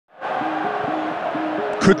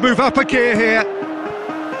Could move up a gear here.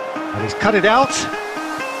 And he's cut it out.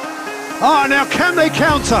 Ah, now can they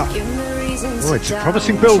counter? Oh, it's a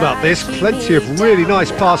promising build-up, this. Plenty of really nice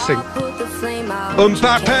passing.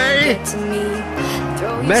 Mbappe!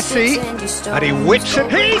 Messi! And he whips it.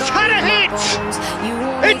 He's had a hit!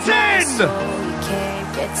 It's in!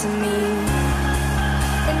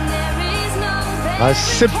 As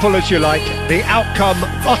simple as you like, the outcome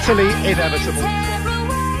utterly inevitable.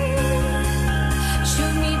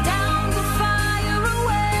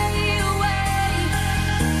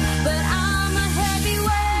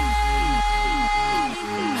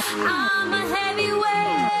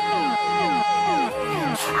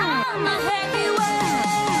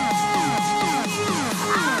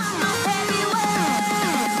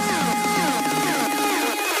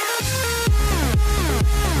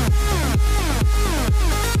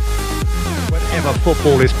 Whenever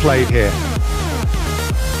football is played here.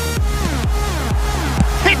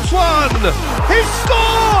 Hits one! He's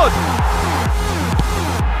scored!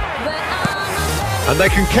 And they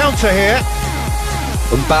can counter here.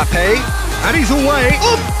 Mbappe, and he's away.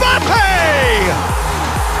 Mbappe!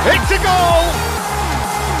 It's a goal!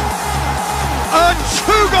 A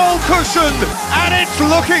two-goal cushion, and it's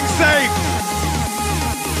looking safe.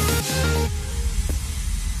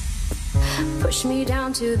 Push me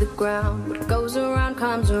down to the ground. What goes around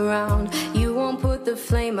comes around. You won't put the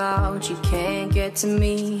flame out. You can't get to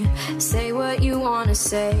me. Say what you wanna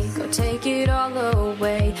say. Go take it all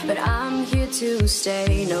away. But I'm here to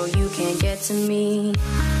stay. No, you can't get to me.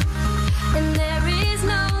 And there is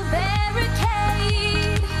no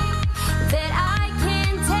barricade that I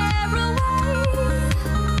can tear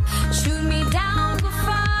away. Shoot me down, go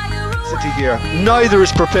fire away. Here, neither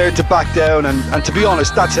is prepared to back down, and to be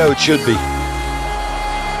honest, that's how it should be.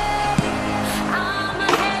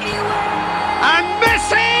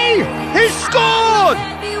 He scored!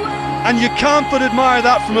 And you can't but admire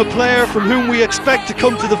that from a player from whom we expect to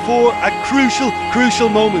come to the fore at crucial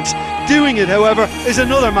moments. Doing it, however, is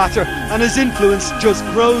another matter, and his influence just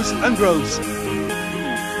grows and grows.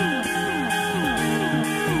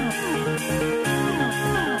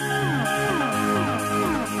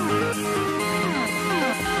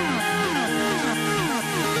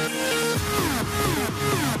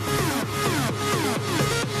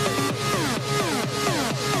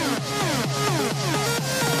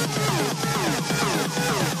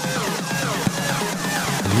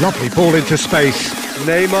 Lovely ball into space.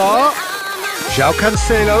 Neymar, João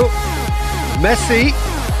Cancelo, Messi,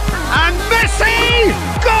 and Messi!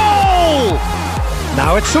 Goal!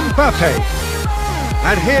 Now it's Mbappe.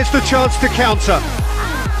 And here's the chance to counter.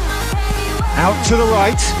 Out to the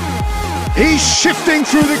right. He's shifting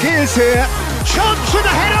through the gears here. Chance for the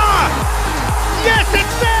header! Yes,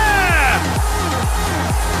 it's there!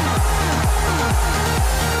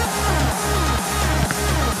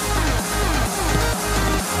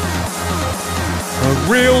 A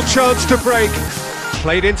real chance to break.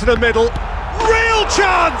 Played into the middle. Real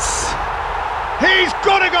chance! He's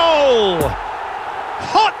got a goal!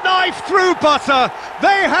 Hot knife through butter.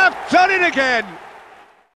 They have done it again.